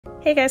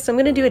Hey guys, so I'm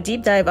going to do a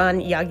deep dive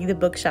on Yagi the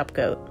Bookshop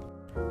goat.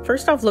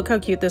 First off, look how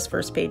cute this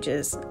first page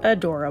is.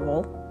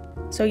 Adorable.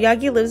 So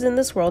Yagi lives in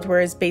this world where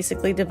it's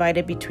basically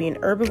divided between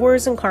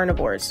herbivores and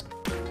carnivores.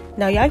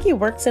 Now Yagi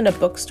works in a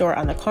bookstore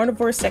on the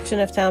carnivore section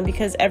of town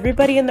because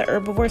everybody in the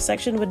herbivore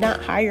section would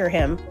not hire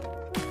him.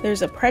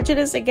 There's a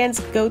prejudice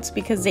against goats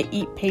because they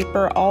eat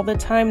paper all the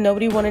time.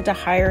 Nobody wanted to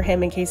hire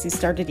him in case he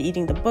started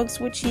eating the books,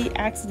 which he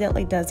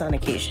accidentally does on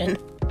occasion.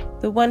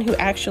 The one who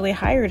actually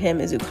hired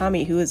him is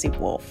Ukami, who is a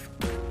wolf.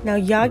 Now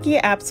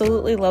Yagi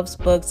absolutely loves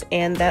books,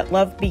 and that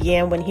love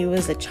began when he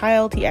was a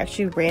child. He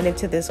actually ran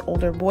into this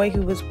older boy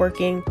who was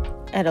working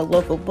at a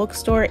local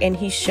bookstore, and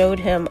he showed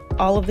him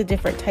all of the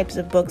different types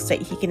of books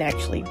that he can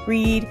actually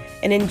read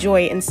and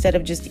enjoy instead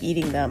of just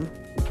eating them.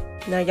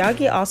 Now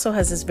Yagi also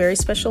has this very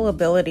special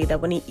ability that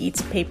when he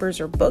eats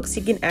papers or books,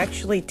 he can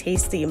actually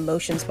taste the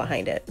emotions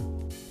behind it.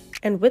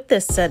 And with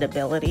this said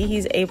ability,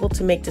 he's able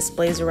to make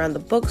displays around the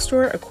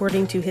bookstore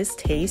according to his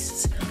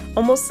tastes,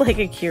 almost like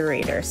a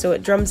curator, so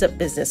it drums up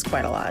business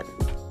quite a lot.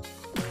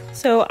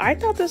 So I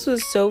thought this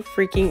was so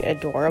freaking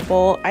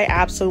adorable. I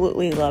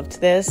absolutely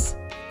loved this.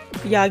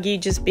 Yagi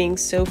just being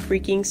so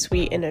freaking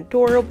sweet and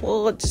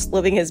adorable, just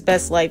living his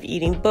best life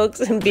eating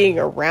books and being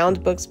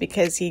around books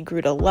because he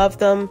grew to love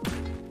them.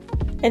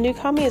 And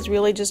Ukami is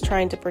really just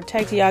trying to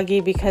protect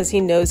Yagi because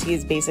he knows he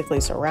is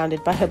basically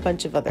surrounded by a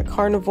bunch of other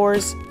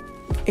carnivores,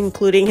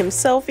 including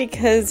himself,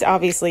 because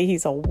obviously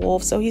he's a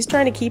wolf, so he's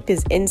trying to keep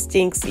his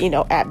instincts,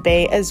 at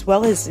bay, as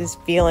well as his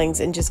feelings,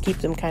 and just keep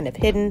them kind of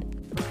hidden.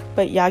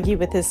 But Yagi,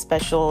 with his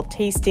special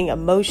tasting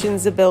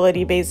emotions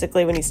ability,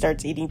 basically when he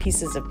starts eating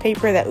pieces of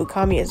paper that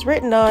Ukami has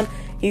written on,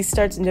 he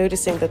starts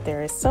noticing that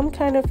there is some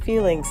kind of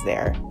feelings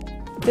there.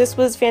 This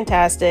was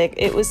fantastic.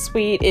 It was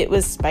sweet. It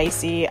was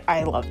spicy.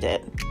 I loved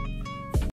it.